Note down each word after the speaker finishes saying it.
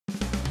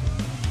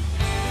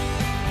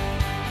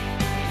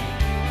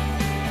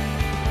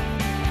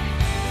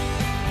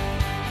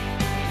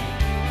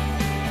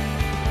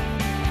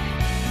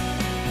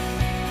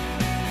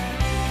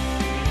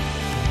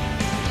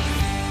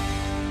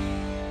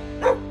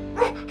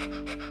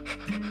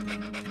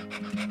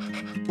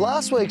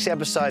Last week's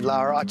episode,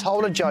 Lara, I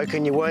told a joke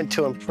and you weren't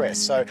too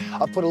impressed, so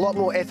I put a lot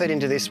more effort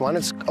into this one.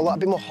 It's a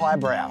bit more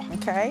highbrow.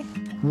 Okay.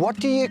 What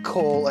do you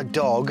call a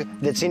dog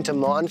that's into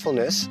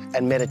mindfulness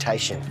and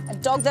meditation? A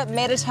dog that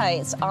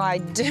meditates. I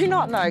do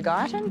not know,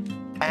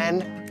 Guyton.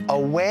 And a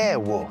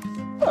werewolf.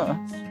 Huh.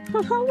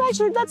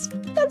 Actually,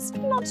 that's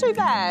not too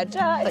bad.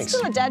 It's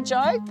still a dad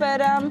joke, but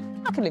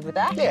I can live with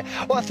that. Yeah,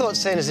 well, I thought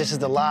seeing as this is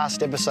the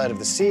last episode of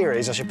the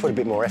series, I should put a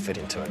bit more effort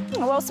into it.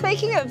 Well,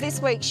 speaking of this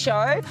week's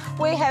show,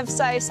 we have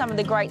saved some of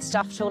the great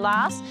stuff till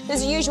last.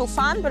 There's the usual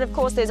fun, but of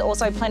course there's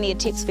also plenty of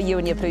tips for you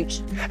and your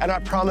pooch. And I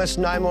promise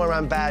no more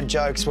bad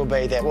jokes will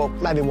be there. Well,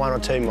 maybe one or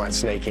two might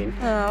sneak in.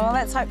 Oh, well,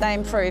 let's hope they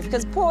improve,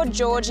 because poor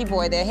Georgie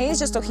boy there, he's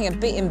just looking a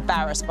bit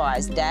embarrassed by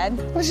his dad.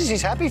 This is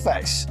his happy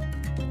face.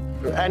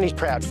 And his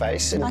proud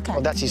face, and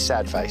well, that's his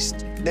sad face.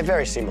 They're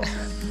very similar.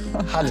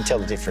 Hard to tell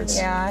the difference.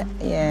 Yeah,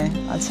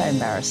 I'd say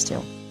embarrassed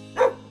still.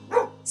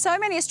 So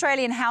many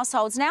Australian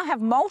households now have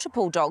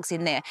multiple dogs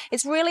in there.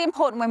 It's really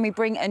important when we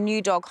bring a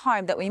new dog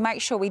home that we make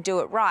sure we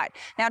do it right.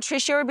 Now,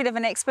 Trish, you're a bit of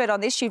an expert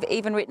on this. You've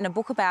even written a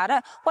book about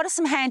it. What are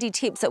some handy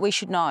tips that we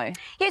should know?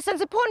 Yeah, so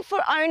it's important for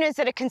owners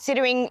that are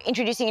considering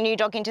introducing a new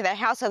dog into their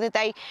house so that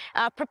they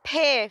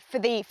prepare for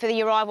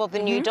the arrival of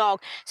the new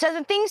dog. So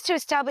the things to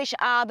establish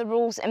are the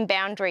rules and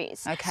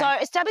boundaries. Okay. So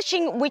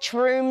establishing which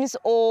rooms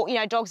or,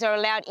 dogs are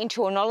allowed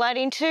into or not allowed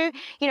into,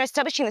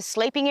 establishing the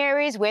sleeping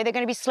areas, where they're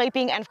going to be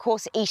sleeping, and of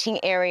course eating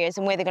areas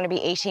and where they're going to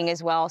be eating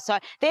as well. So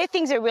they're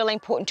things that are really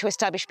important to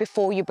establish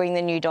before you bring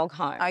the new dog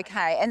home.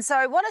 Okay, and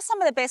so what are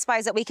some of the best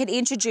ways that we could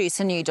introduce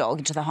a new dog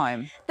into the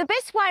home? The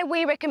best way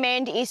we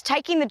recommend is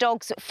taking the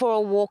dogs for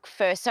a walk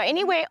first. So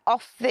anywhere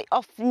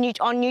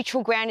on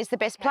neutral ground is the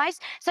best place.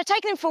 So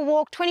taking them for a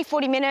walk, 20,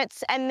 40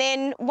 minutes, and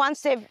then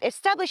once they've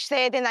established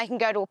there, then they can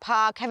go to a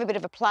park, have a bit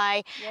of a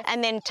play,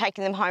 and then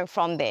taking them home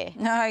from there.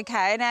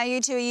 Okay, now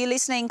you two, are you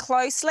listening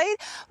closely?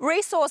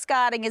 Resource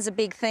guarding is a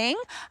big thing.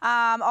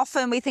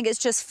 Often we think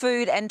it's just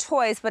food and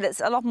toys, but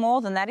it's a lot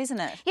more than that, isn't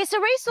it? Yeah, so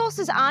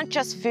resources aren't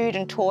just food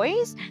and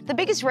toys. The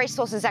biggest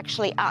resource is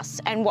actually us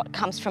and what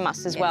comes from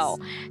us as well.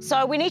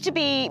 So we need to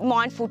be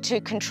mindful to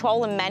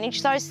control and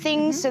manage those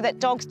things so that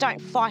dogs don't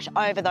fight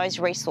over those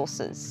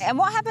resources. And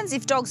what happens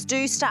if dogs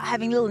do start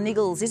having little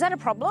niggles? Is that a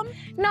problem?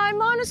 No,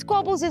 minor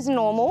squabbles is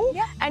normal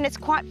and it's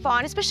quite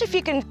fine, especially if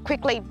you can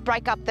quickly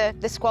break up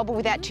the squabble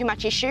without too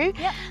much issue.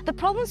 The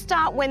problems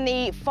start when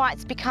the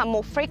fights become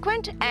more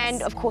frequent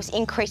and, of course,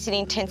 increase in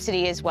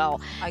intensity as well.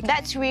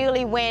 That's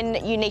really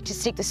when you need to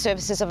seek the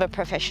services of a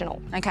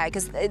professional. Okay,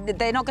 because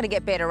they're not going to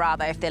get better, are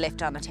they, if they're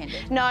left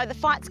unattended? No, the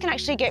fights can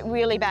actually get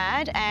really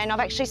bad, and I've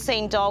actually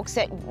seen dogs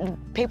that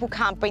people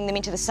can't bring them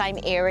into the same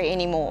area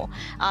anymore.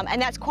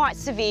 And that's quite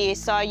severe,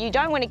 so you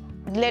don't want to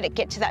let it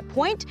get to that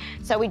point.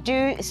 So we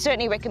do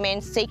certainly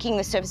recommend seeking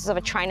the services of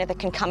a trainer that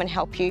can come and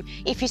help you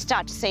if you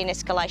start to see an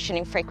escalation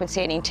in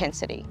frequency and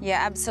intensity. Yeah,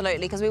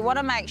 absolutely, because we want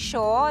to make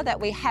sure that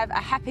we have a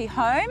happy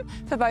home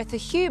for both the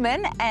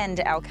human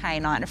and our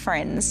canine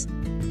friends.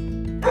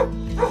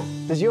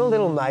 Does your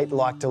little mate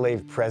like to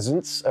leave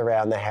presents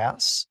around the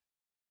house?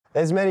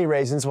 There's many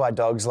reasons why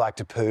dogs like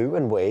to poo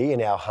and wee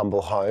in our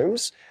humble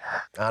homes.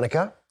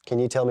 Annika, can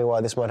you tell me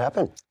why this might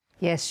happen?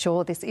 Yes,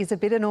 sure, this is a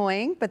bit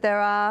annoying, but there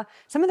are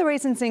some of the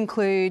reasons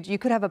include you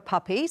could have a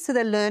puppy, so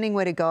they're learning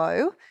where to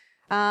go,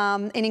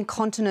 an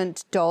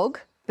incontinent dog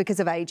because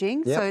of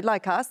ageing, so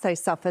like us, they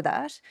suffer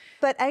that.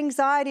 But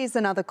anxiety is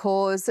another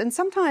cause, and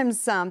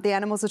sometimes the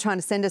animals are trying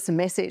to send us a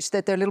message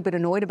that they're a little bit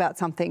annoyed about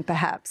something,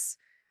 perhaps.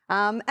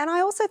 And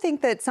I also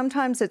think that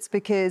sometimes it's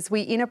because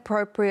we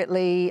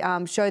inappropriately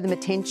show them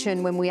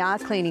attention when we are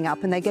cleaning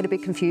up and they get a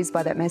bit confused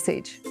by that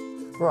message.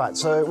 Right,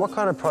 so what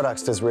kind of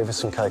products does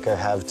Rivers and Coco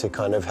have to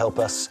kind of help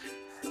us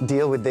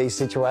deal with these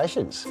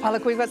situations? Oh,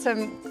 look, we've got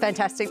some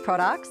fantastic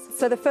products.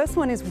 So the first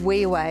one is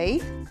Wee Away.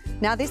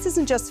 Now, this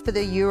isn't just for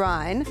the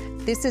urine,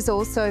 this is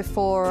also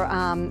for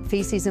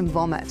faeces and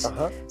vomit.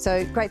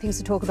 So great things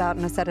to talk about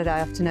on a Saturday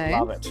afternoon.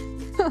 Love it.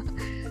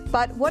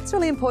 But what's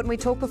really important, we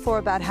talked before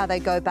about how they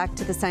go back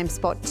to the same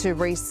spot to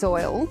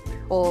re-soil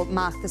or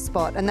mark the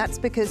spot. And that's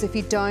because if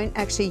you don't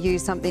actually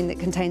use something that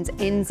contains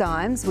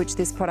enzymes, which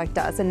this product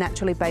does, a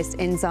naturally based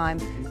enzyme,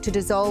 to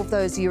dissolve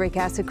those uric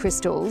acid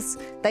crystals,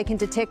 they can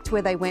detect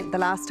where they went the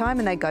last time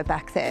and they go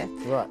back there.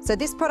 Right. So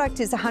this product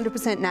is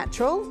 100%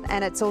 natural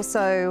and it's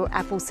also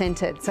apple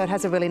scented, so it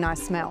has a really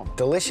nice smell.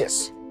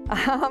 Delicious.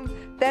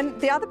 Then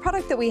the other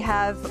product that we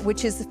have,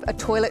 which is a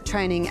toilet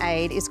training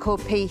aid, is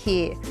called Pee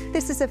Here.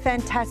 This is a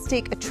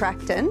fantastic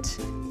attractant.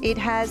 It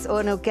has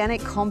an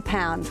organic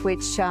compound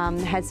which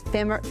has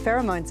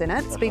pheromones in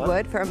it. It's a big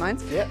word,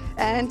 pheromones.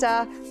 And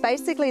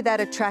basically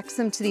that attracts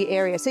them to the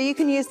area. So you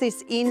can use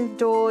this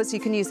indoors, you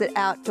can use it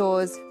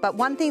outdoors. But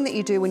one thing that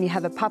you do when you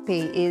have a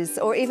puppy is,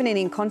 or even an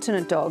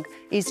incontinent dog,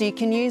 is you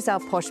can use our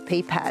posh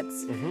pee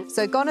pads.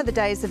 So gone are the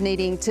days of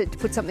needing to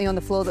put something on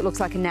the floor that looks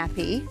like a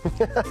nappy.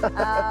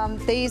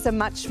 These are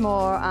much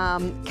more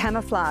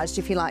camouflaged,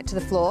 if you like, to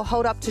the floor.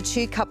 Hold up to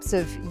 2 cups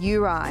of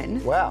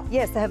urine. Wow.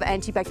 Yes, they have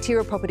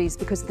antibacterial properties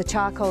because because of the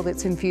charcoal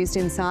that's infused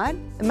inside.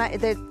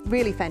 They're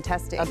really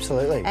fantastic.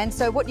 Absolutely. And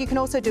so what you can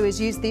also do is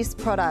use this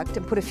product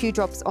and put a few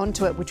drops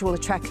onto it, which will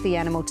attract the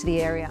animal to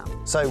the area.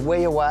 So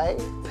Wee Away,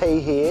 Pee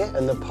Here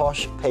and the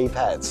Posh Pee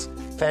Pads.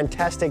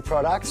 Fantastic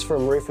products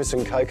from Rufus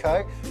and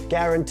Coco,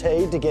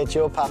 guaranteed to get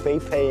your puppy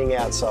peeing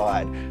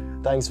outside.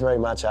 Thanks very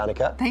much,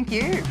 Annika. Thank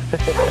you.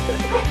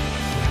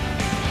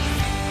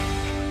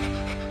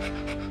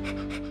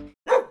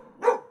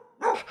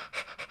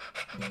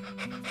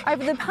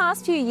 Over the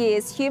past few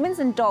years, humans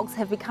and dogs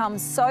have become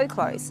so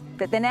close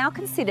that they're now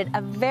considered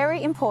a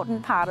very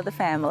important part of the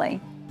family.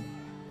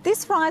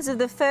 This rise of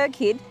the fur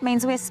kid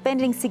means we're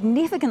spending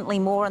significantly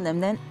more on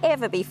them than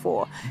ever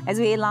before as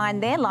we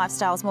align their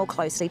lifestyles more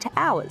closely to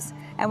ours,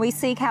 and we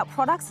seek out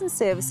products and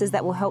services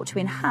that will help to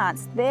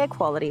enhance their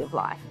quality of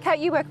life. Kate,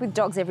 you work with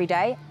dogs every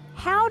day.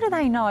 How do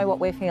they know what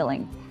we're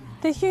feeling?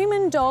 The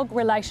human-dog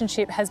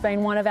relationship has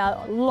been one of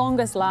our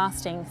longest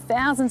lasting,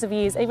 thousands of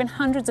years, even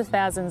hundreds of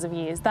thousands of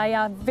years. They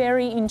are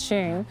very in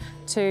tune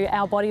to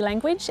our body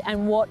language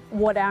and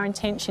what our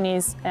intention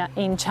is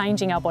in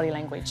changing our body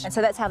language. And so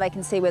that's how they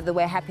can see whether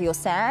we're happy or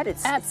sad?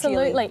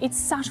 Absolutely, it's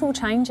subtle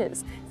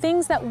changes.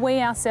 Things that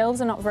we ourselves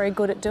are not very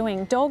good at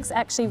doing. Dogs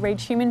actually read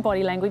human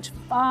body language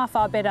far,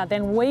 far better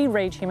than we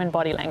read human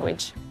body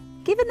language.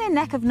 Given their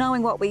knack of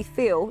knowing what we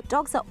feel,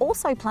 dogs are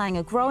also playing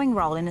a growing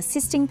role in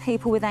assisting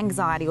people with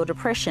anxiety or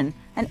depression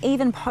and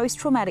even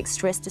post-traumatic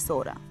stress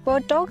disorder. Well,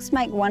 dogs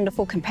make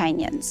wonderful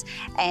companions,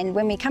 and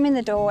when we come in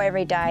the door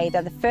every day,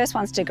 they're the first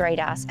ones to greet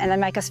us, and they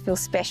make us feel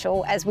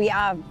special as we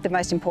are the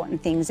most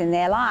important things in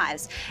their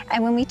lives.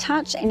 And when we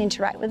touch and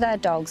interact with our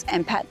dogs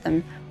and pat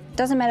them,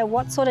 doesn't matter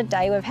what sort of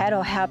day we've had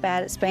or how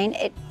bad it's been,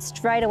 it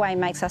straight away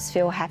makes us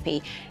feel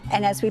happy.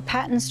 And as we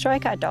pat and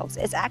stroke our dogs,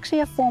 it's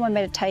actually a form of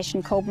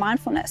meditation called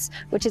mindfulness,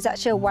 which is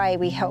actually a way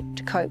we help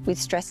to cope with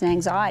stress and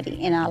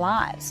anxiety in our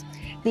lives.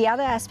 The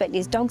other aspect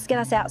is dogs get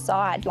us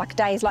outside, like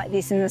days like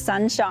this in the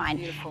sunshine.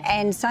 Beautiful.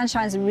 And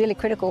sunshine is really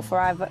critical for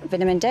our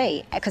vitamin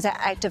D because it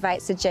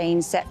activates the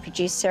genes that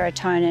produce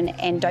serotonin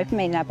and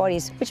dopamine in our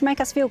bodies, which make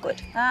us feel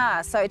good.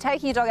 So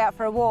taking your dog out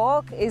for a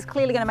walk is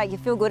clearly going to make you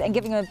feel good and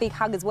giving them a big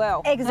hug as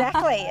well.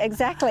 Exactly,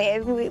 exactly.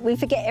 We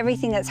forget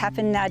everything that's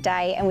happened in our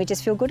day and we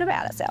just feel good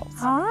about ourselves.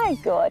 Hi,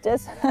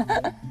 gorgeous.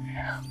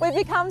 We've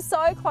become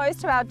so close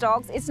to our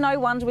dogs, it's no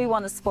wonder we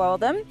want to spoil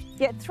them.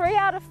 Yet 3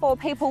 out of 4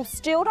 people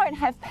still don't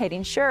have pet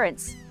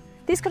insurance.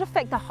 This could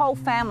affect the whole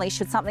family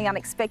should something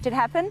unexpected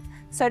happen.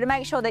 So to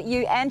make sure that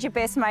you and your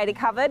best mate are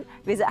covered,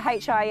 visit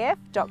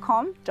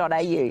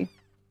hif.com.au.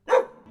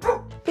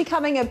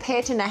 Becoming a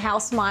pet and a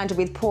house minder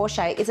with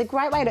Pooches is a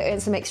great way to earn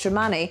some extra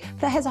money,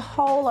 but it has a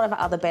whole lot of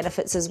other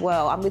benefits as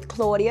well. I'm with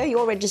Claudia,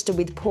 you're registered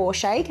with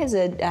Pooches as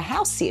a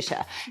house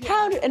sitter.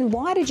 How and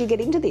why did you get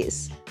into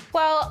this?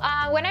 Well,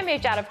 when I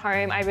moved out of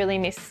home, I really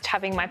missed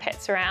having my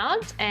pets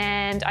around,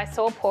 and I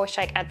saw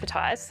Pooches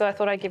advertised, so I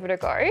thought I'd give it a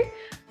go.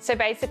 So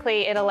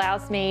basically it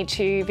allows me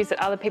to visit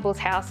other people's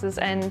houses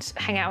and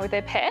hang out with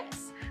their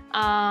pets.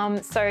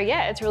 So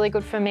yeah, it's really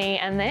good for me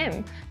and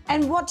them.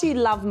 And what do you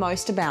love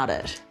most about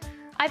it?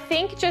 I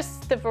think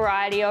just the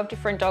variety of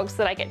different dogs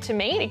that I get to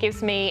meet. It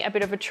gives me a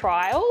bit of a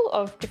trial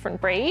of different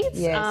breeds,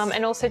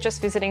 and also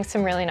just visiting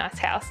some really nice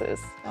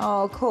houses.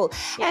 Oh, cool.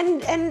 Yeah.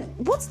 And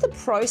what's the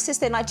process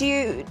then? Like,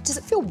 does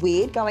it feel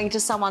weird going to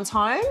someone's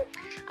home?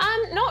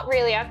 Not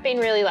really. I've been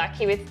really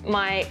lucky with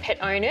my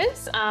pet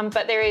owners,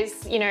 but there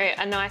is, you know,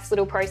 a nice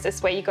little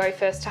process where you go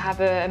first to have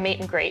a meet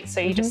and greet,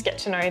 so you just get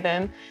to know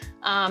them.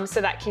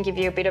 So that can give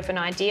you a bit of an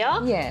idea.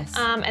 Yes.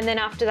 And then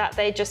after that,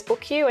 they just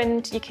book you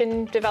and you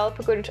can develop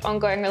a good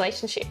ongoing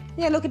relationship.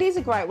 Yeah, look, it is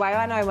a great way.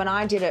 I know when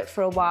I did it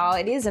for a while,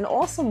 it is an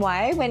awesome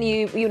way when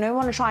you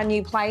want to try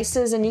new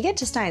places, and you get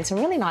to stay in some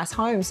really nice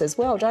homes as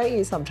well, don't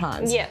you,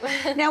 sometimes? Yeah.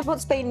 Now,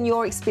 what's been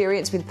your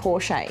experience with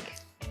Pooches?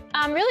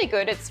 Really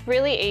good. It's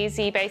really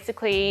easy.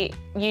 Basically,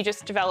 you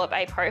just develop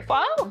a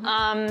profile.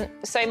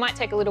 So it might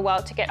take a little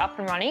while to get up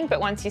and running, but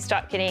once you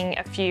start getting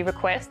a few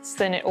requests,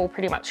 then it all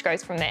pretty much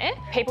goes from there.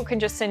 People can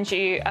just send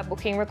you a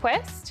booking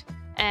request,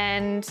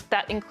 and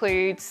that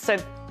includes,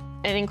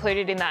 and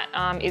included in that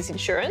is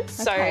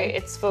insurance. Okay. So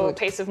it's for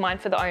peace of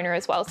mind for the owner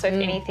as well. So if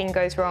anything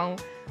goes wrong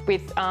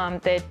with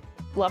their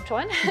loved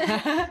one,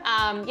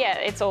 yeah,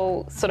 it's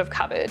all sort of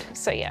covered,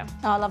 so yeah.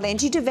 Oh, lovely. And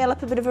do you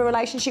develop a bit of a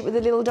relationship with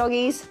the little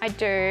doggies? I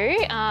do,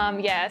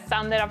 yeah,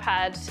 some that I've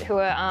had who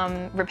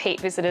are repeat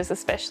visitors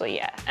especially,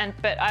 yeah.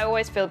 But I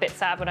always feel a bit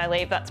sad when I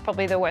leave. That's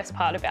probably the worst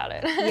part about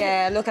it.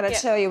 Yeah, look, and I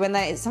tell you,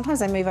 sometimes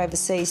they move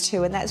overseas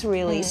too, and that's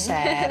really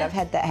sad. I've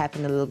had that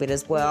happen a little bit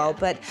as well. Yeah.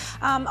 But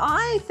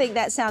I think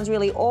that sounds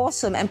really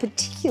awesome, and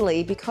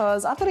particularly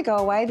because I've got to go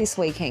away this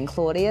weekend,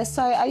 Claudia,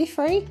 so are you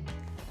free?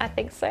 I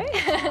think so.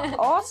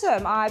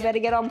 Awesome. I better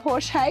get on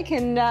Pooches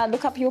and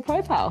look up your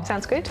profile.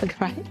 Sounds good.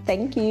 Great.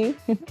 Thank you.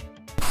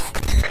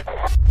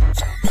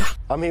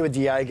 I'm here with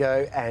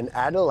Diego and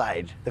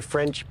Adelaide, the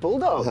French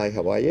Bulldog. Hi,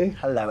 how are you?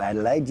 Hello,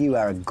 Adelaide. You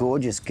are a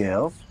gorgeous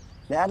girl.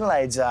 Now,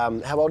 Adelaide's,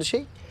 how old is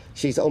she?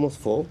 She's almost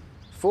 4.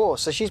 4.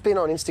 So she's been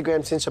on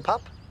Instagram since her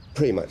pup?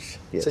 Pretty much,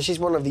 yes. So she's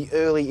one of the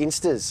early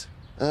Instas.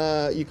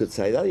 You could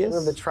say that, yes. One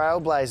of the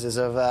trailblazers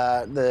of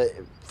the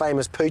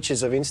famous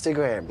Pooches of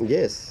Instagram.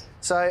 Yes.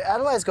 So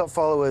Adelaide's got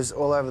followers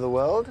all over the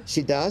world.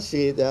 She does.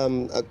 She,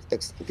 I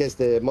guess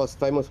the most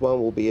famous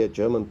one will be a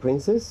German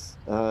princess.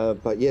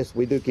 But yes,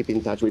 we do keep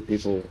in touch with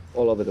people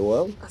all over the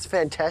world. That's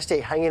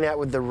fantastic, hanging out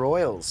with the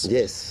royals.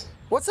 Yes.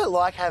 What's it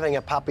like having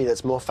a puppy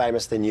that's more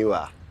famous than you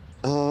are?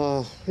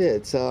 Yeah,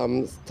 it's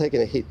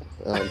taken a hit.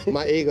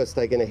 My ego's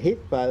taken a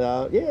hit,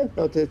 but yeah,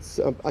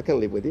 I can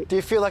live with it. Do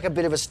you feel like a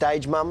bit of a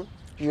stage mum?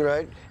 You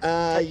know,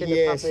 taking the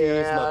yeah, puppy she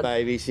is my around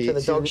baby. to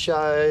the dog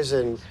shows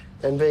and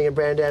being a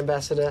brand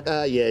ambassador?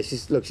 Yeah,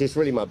 she's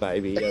really my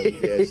baby.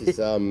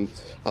 Yeah,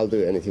 I'll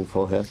do anything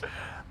for her.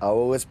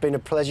 Oh, well, it's been a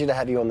pleasure to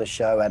have you on the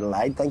show,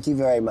 Adelaide. Thank you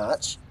very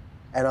much.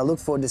 And I look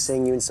forward to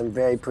seeing you in some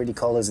very pretty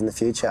collars in the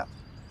future.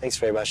 Thanks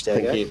very much,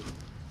 Diego.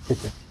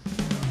 Thank you.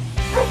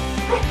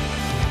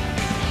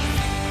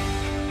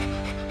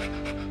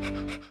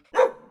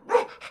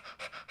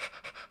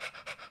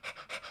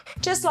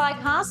 Just like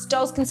us,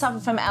 dogs can suffer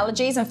from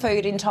allergies and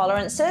food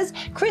intolerances.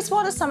 Chris,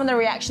 what are some of the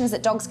reactions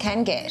that dogs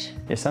can get?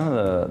 Yeah, some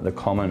of the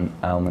common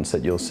ailments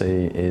that you'll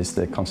see is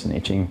the constant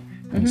itching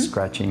and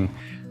scratching,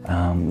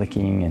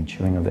 licking and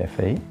chewing of their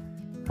feet,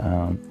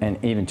 and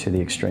even to the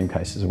extreme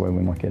cases where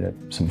we might get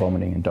some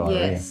vomiting and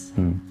diarrhoea. Yes.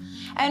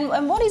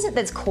 And what is it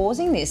that's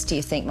causing this, do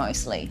you think,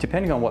 mostly?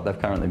 Depending on what they've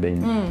currently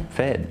been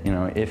fed, you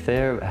know, if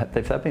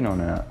they've been on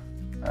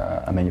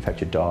a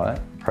manufactured diet,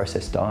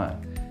 processed diet,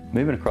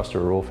 moving across to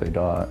a raw food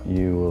diet,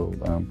 you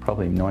will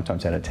probably 9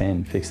 times out of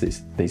 10 fix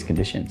these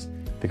conditions,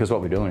 because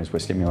what we're doing is we're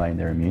stimulating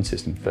their immune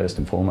system first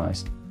and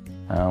foremost.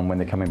 When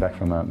they're coming back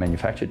from a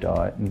manufactured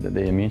diet,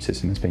 the immune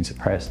system has been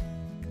suppressed.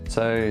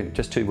 So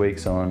just 2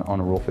 weeks on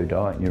a raw food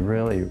diet, you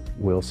really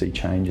will see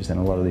changes, and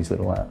a lot of these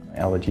little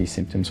allergy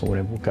symptoms or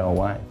whatever will go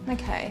away.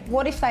 Okay.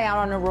 What if they are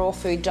on a raw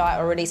food diet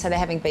already, so they're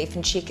having beef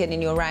and chicken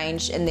in your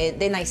range, and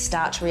then they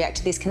start to react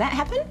to this? Can that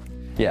happen?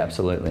 Yeah,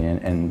 absolutely,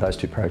 and those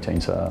two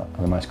proteins are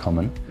the most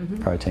common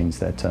proteins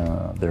that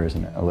there is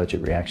an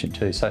allergic reaction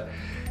to. So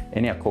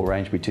in our core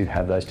range, we do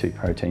have those two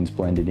proteins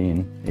blended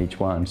in each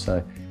one.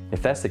 So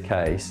if that's the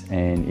case,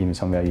 and even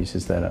some of our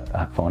users that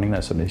are finding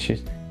those sort of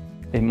issues,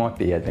 it might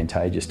be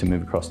advantageous to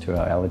move across to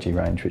our allergy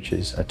range, which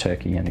is a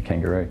turkey and a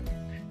kangaroo.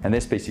 And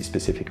they're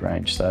species-specific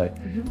range, so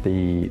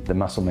the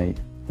muscle meat,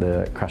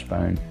 the crushed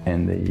bone,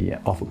 and the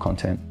offal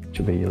content, which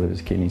will be your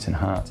livers, kidneys and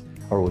hearts,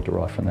 are all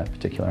derived from that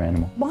particular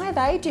animal. Why are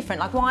they different?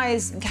 Like, why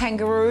is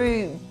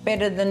kangaroo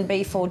better than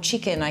beef or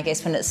chicken, I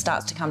guess, when it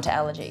starts to come to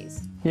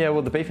allergies? Yeah,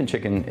 well, the beef and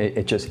chicken,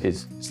 it just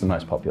is the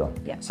most popular.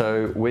 Yeah.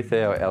 So with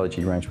our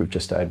allergy range, we've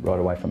just stayed right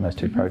away from those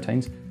two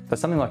proteins. But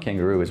something like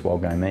kangaroo is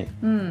wild game meat.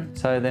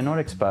 So they're not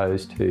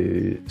exposed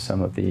to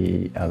some of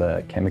the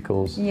other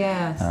chemicals,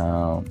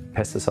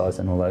 pesticides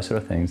and all those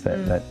sort of things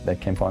that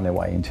can find their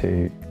way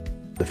into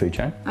the food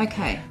chain.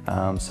 Okay.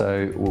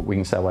 So we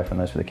can stay away from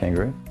those for the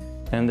kangaroo.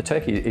 And the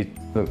turkey,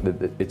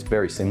 it's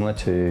very similar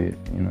to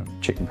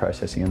chicken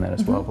processing and that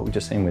as well, but we've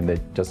just seen where there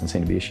doesn't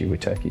seem to be an issue with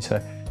turkey.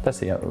 So that's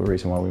the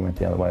reason why we went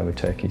the other way with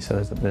turkey. So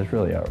there's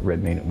really a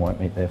red meat and white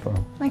meat there for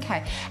them.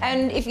 Okay.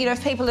 And if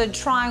people are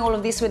trying all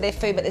of this with their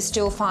food, but they're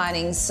still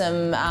finding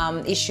some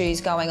issues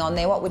going on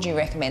there, what would you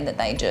recommend that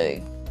they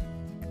do?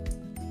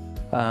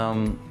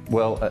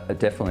 Well,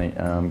 definitely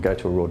go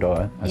to a raw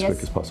diet as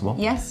quick as possible.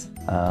 Yes.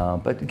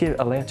 But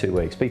allow 2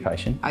 weeks, be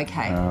patient.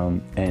 Okay.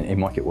 And it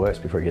might get worse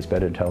before it gets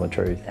better, to tell the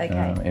truth.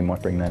 Okay. It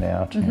might bring that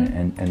out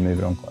and move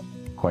it on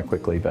quite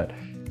quickly. But,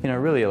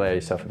 really allow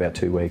yourself about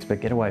 2 weeks, but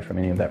get away from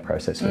any of that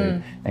processed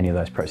food, any of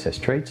those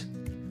processed treats,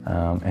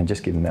 and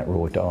just give them that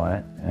raw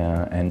diet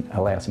and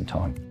allow some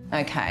time.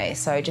 Okay,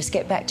 so just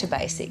get back to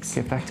basics.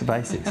 Get back to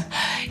basics.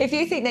 If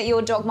you think that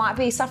your dog might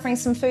be suffering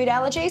some food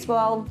allergies,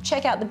 well,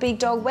 check out the Big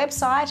Dog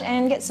website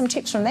and get some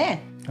tips from there.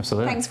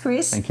 Absolutely. Thanks,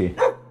 Chris. Thank you.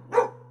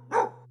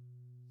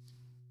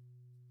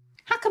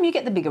 How come you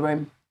get the bigger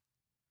room?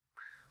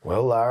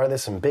 Well, Lara,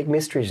 there's some big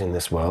mysteries in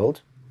this world,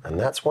 and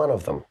that's one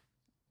of them.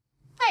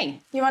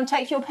 Hey, you want to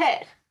take your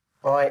pet?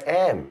 I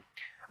am.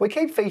 We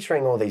keep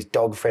featuring all these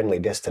dog-friendly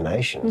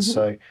destinations,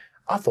 so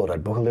I thought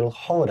I'd book a little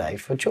holiday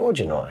for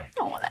George and I.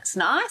 Oh, that's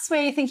nice.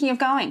 Where are you thinking of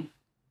going?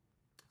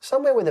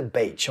 Somewhere with a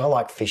beach. I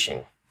like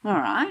fishing. All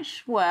right.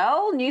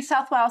 Well, New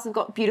South Wales have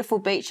got beautiful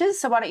beaches,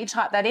 so why don't you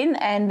type that in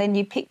and then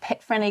you pick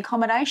pet-friendly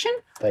accommodation?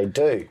 They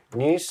do.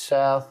 New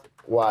South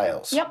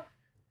Wales. Yep.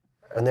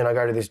 And then I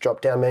go to this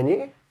drop-down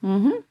menu.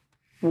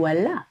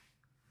 Voila.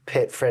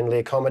 Pet-friendly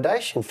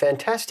accommodation.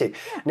 Fantastic.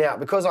 Now,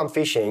 because I'm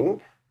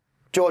fishing,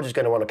 George is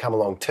going to want to come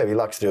along too. He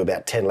likes to do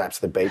about 10 laps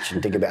of the beach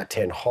and dig about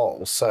 10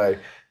 holes. So,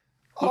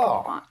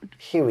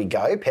 here we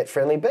go.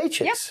 Pet-friendly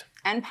beaches. Yep.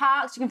 And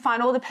parks, you can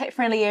find all the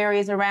pet-friendly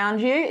areas around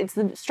you. It's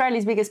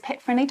Australia's biggest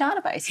pet-friendly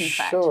database, in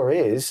fact. Sure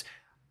is.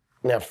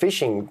 Now,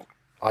 fishing,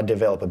 I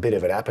develop a bit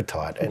of an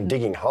appetite, and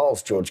digging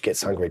holes, George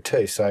gets hungry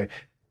too. So,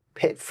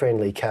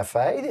 pet-friendly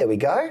cafe, there we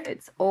go.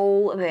 It's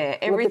all there,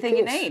 everything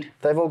you need.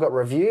 They've all got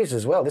reviews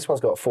as well. This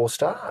one's got 4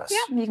 stars.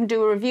 Yeah, you can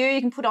do a review,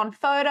 you can put on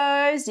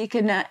photos, you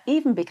can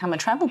even become a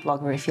travel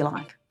blogger if you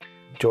like.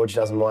 George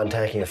doesn't mind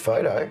taking a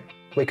photo.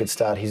 We could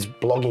start his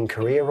blogging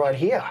career right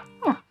here.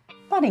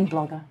 Budding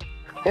blogger.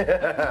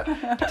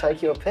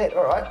 Take your pet.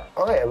 All right,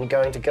 I am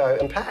going to go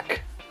and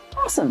pack.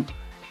 Awesome.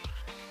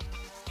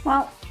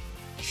 Well,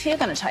 if you're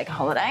going to take a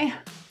holiday,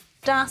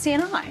 Darcy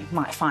and I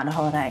might find a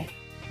holiday.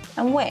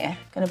 And we're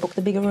going to book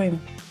the bigger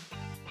room.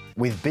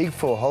 With Big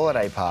 4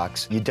 holiday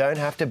parks, you don't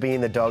have to be in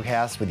the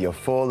doghouse with your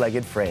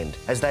four-legged friend,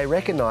 as they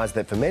recognise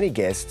that for many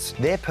guests,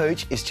 their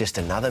pooch is just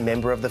another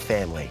member of the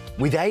family.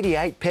 With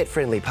 88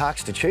 pet-friendly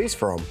parks to choose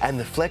from and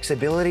the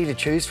flexibility to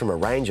choose from a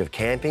range of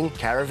camping,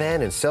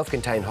 caravan and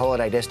self-contained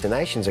holiday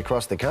destinations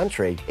across the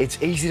country,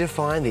 it's easy to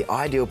find the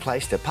ideal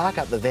place to park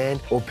up the van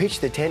or pitch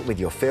the tent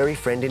with your furry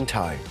friend in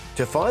tow.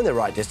 To find the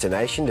right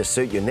destination to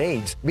suit your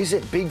needs,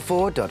 visit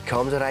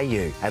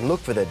big4.com.au and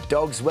look for the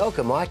Dogs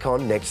Welcome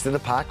icon next to the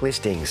park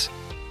listings.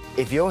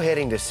 If you're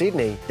heading to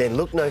Sydney, then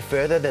look no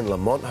further than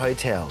Lamont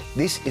Hotel.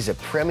 This is a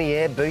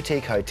premier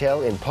boutique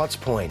hotel in Potts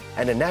Point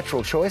and a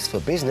natural choice for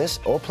business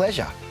or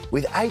pleasure.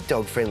 With 8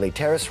 dog-friendly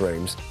terrace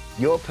rooms,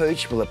 your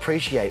pooch will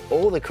appreciate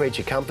all the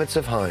creature comforts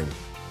of home,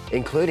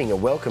 including a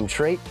welcome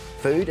treat,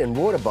 food and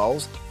water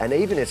bowls, and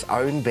even its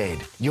own bed.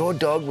 Your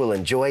dog will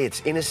enjoy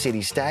its inner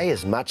city stay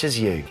as much as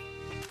you.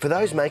 For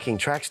those making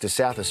tracks to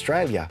South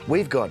Australia,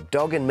 we've got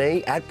Dog and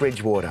Me at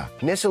Bridgewater.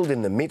 Nestled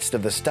in the midst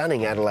of the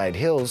stunning Adelaide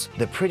Hills,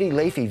 the pretty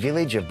leafy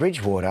village of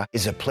Bridgewater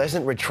is a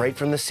pleasant retreat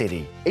from the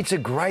city. It's a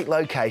great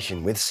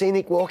location with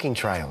scenic walking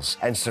trails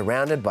and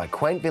surrounded by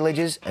quaint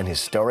villages and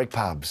historic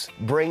pubs.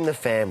 Bring the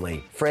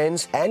family,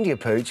 friends and your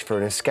pooch for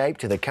an escape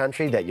to the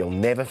country that you'll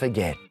never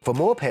forget. For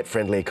more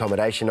pet-friendly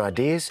accommodation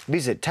ideas,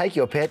 visit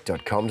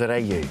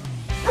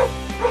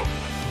takeyourpet.com.au.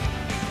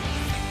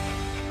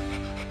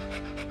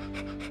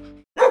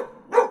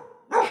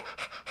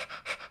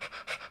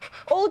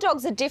 All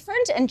dogs are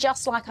different, and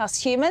just like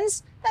us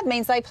humans, that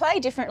means they play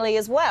differently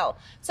as well.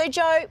 So,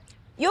 Joe,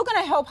 you're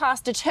going to help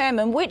us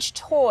determine which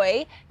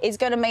toy is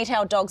going to meet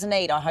our dog's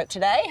need, I hope,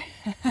 today.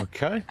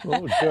 OK,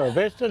 well, we'll do our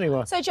best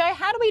anyway. So, Joe,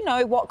 how do we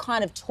know what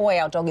kind of toy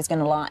our dog is going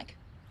to like?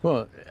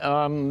 Well,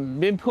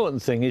 the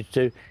important thing is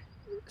to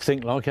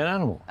think like an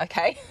animal.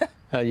 OK.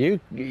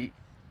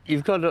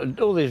 You've got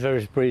all these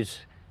various breeds.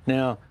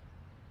 Now,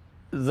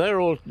 they're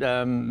all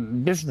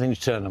different things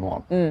turn them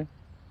on. Mm.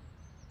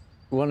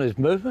 One is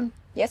movement.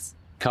 Yes.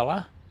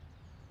 Colour,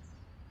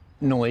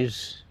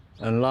 noise,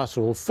 and last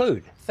of all,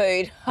 food.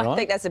 Food. Right? I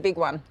think that's a big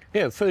one.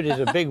 Yeah, food is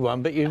a big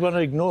one, but you want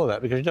to ignore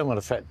that because you don't want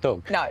a fat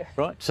dog. No.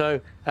 Right?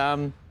 So,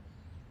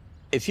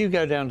 if you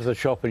go down to the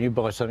shop and you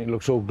buy something that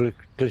looks all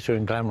glitter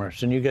and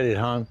glamorous and you get it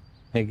home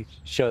and you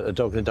show it to the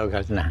dog and the dog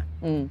goes, nah.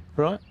 Mm.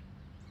 Right?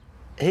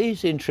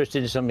 He's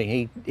interested in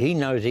something he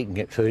knows he can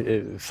get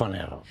fun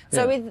out of.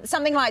 So Yeah. with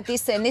something like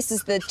this then, this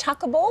is the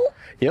tucker ball.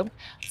 Yep.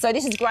 So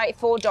this is great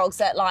for dogs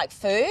that like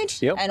food.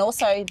 Yep. And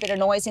also a bit of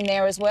noise in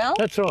there as well.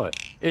 That's right.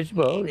 It's,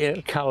 well,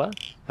 yeah, colour,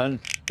 and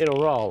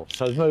it'll roll,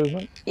 so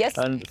movement. Yes.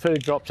 And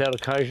food drops out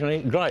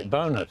occasionally, great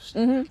bonus.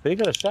 Mm-hmm. But you've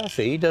got a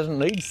staffy, he doesn't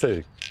need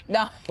food.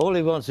 No. All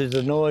he wants is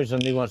the noise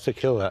and he wants to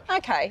kill that.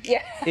 Okay,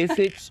 yeah.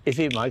 If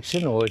it makes a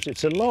noise,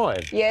 it's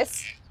alive.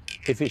 Yes.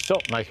 If it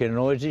stops making a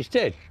noise, it's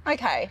dead.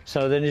 Okay.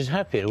 So then he's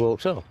happy, it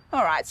walks off.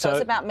 All right, so it's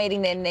So- about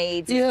meeting their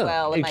needs Yeah, as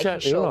well and making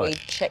exactly sure we right.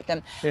 check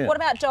them. Yeah. What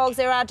about dogs?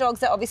 There are dogs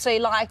that obviously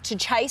like to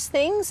chase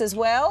things as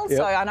well. Yep.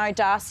 So I know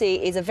Darcy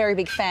is a very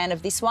big fan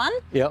of this one.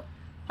 Yep.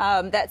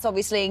 That's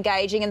obviously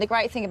engaging, and the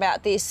great thing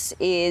about this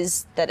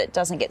is that it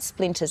doesn't get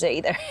splinters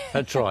either.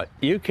 That's right.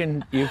 You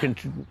can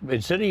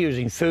instead of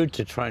using food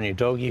to train your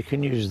dog, you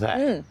can use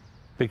that.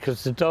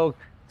 Because the dog,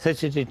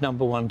 this is his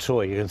 #1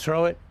 toy. You can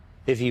throw it.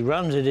 If he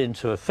runs it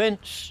into a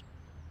fence,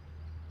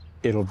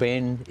 it'll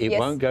bend, it Yes.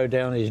 won't go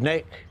down his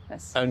neck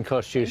Yes. and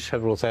cost you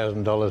several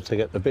 $1,000s to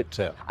get the bits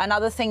out.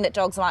 Another thing that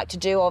dogs like to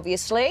do,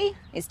 obviously,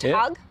 is Yeah,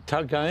 tug.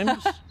 Tug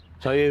games.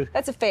 So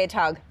That's a fair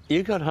tug.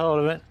 you got hold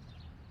of it,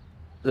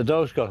 the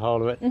dog's got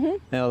hold of it.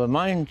 Now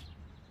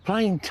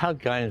playing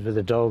tug games with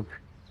the dog,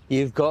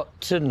 you've got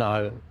to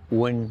know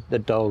when the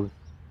dog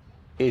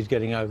is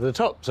getting over the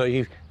top. So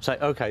you say,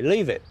 OK,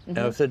 leave it.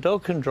 Now, if the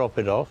dog can drop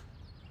it off,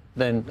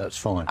 then that's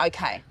fine.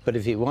 Okay, But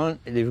if you won't,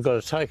 you've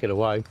got to take it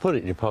away, put it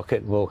in your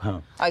pocket and walk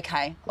home.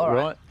 okay, all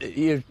right.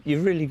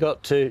 You've really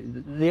got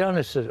to, the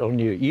onus is on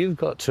you. You've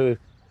got to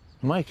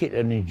make it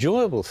an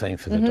enjoyable thing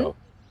for the dog,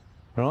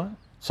 right?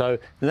 So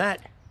that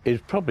is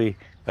probably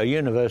a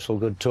universal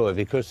good toy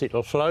because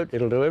it'll float,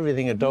 it'll do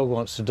everything a dog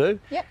wants to do.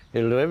 Yep.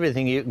 It'll do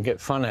everything you can get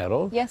fun out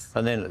of. Yes.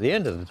 And then at the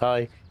end of the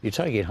day, you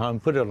take it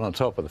home, put it on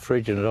top of the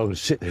fridge and the dog will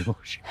sit there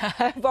watching.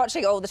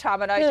 Watching all the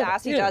time. I know Yeah,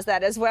 Darcy yeah. does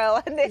that as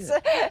well. And this,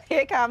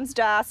 here comes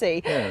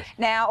Darcy. Yeah.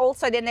 Now,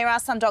 also, then there are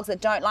some dogs that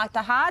don't like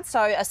the hard,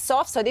 so a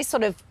soft. So this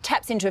sort of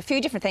taps into a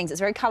few different things. It's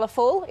very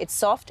colourful, it's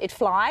soft, it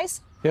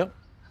flies. Yep.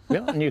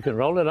 Yeah, and you can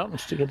roll it up and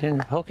stick it in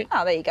your pocket.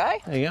 Oh, there you go.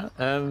 There you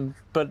go.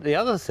 But the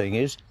other thing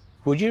is,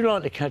 would you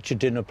like to catch a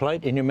dinner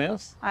plate in your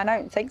mouth? I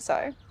don't think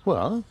so.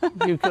 Well,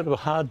 you've got a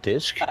hard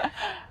disk.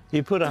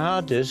 You put a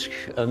hard disk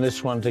and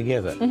this one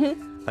together,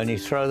 and you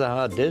throw the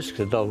hard disk,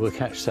 the dog will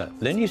catch that.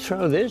 Then you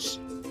throw this,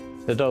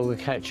 the dog will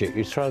catch it.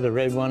 You throw the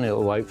red one,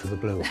 it'll wait for the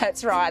blue one.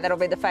 That's right, that'll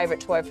be the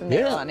favourite toy from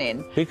there on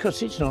in.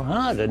 Because it's not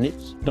hard and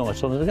it's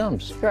nice on the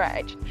gums.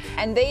 Great.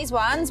 And these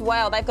ones,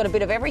 wow, they've got a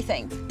bit of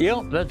everything.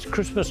 Yep, that's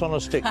Christmas on a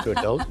stick to a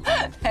dog.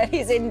 That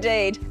is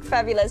indeed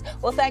fabulous.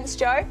 Well, thanks,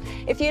 Joe.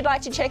 If you'd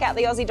like to check out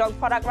the Aussie Dog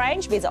product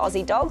range, visit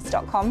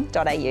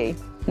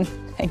aussiedogs.com.au.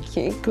 Thank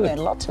you. Good. Learned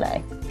a lot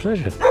today.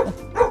 Pleasure.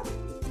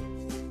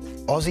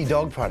 Aussie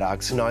Dog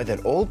Products know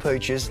that all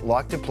pooches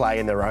like to play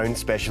in their own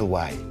special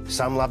way.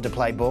 Some love to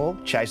play ball,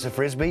 chase a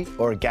frisbee,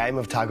 or a game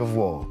of tug of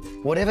war.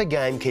 Whatever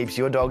game keeps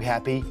your dog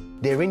happy,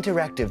 their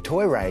interactive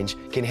toy range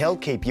can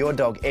help keep your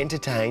dog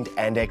entertained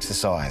and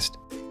exercised.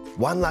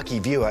 One lucky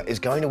viewer is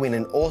going to win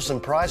an awesome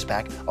prize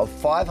pack of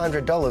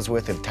 $500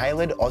 worth of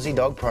tailored Aussie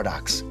Dog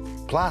products,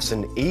 plus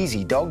an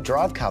easy dog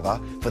drive cover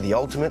for the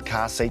ultimate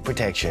car seat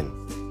protection.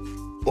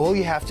 All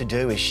you have to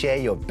do is share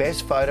your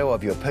best photo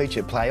of your pooch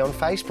at play on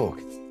Facebook.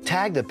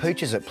 Tag the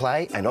Pooches at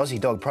Play and Aussie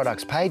Dog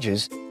Products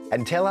pages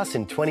and tell us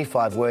in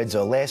 25 words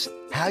or less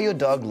how your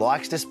dog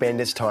likes to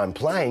spend its time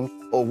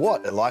playing or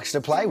what it likes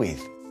to play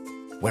with.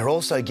 We're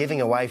also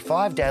giving away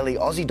 5 daily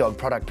Aussie Dog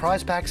product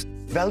prize packs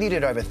valued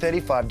at over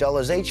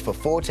 $35 each for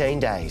 14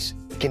 days,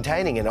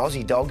 containing an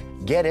Aussie Dog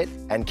Get It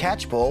and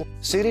Catch Ball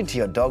suited to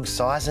your dog's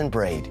size and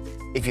breed.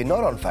 If you're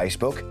not on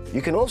Facebook,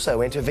 you can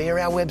also enter via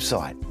our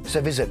website,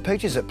 so visit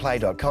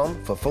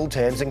poochesatplay.com for full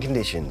terms and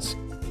conditions.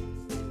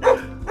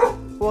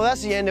 Well,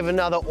 that's the end of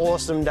another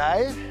awesome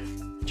day.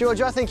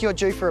 George, I think you're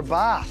due for a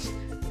bath.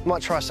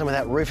 Might try some of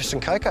that Rufus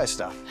and Coco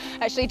stuff.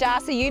 Actually,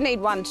 Darcy, you need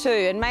one too,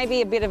 and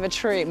maybe a bit of a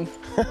trim.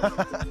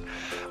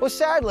 Well,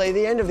 sadly,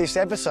 the end of this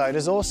episode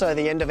is also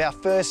the end of our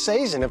first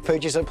season of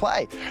Pooches at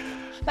Play.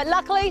 But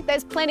luckily,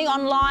 there's plenty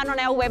online on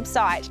our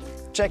website.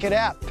 Check it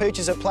out,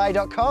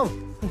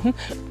 poochesatplay.com.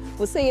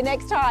 We'll see you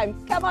next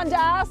time. Come on,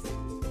 Darcy.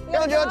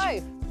 Come on,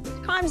 George.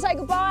 Time to say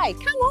goodbye.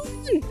 Come on.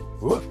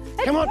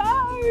 Come on.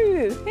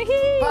 Let's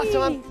go. Bath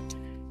time.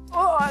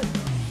 Oh.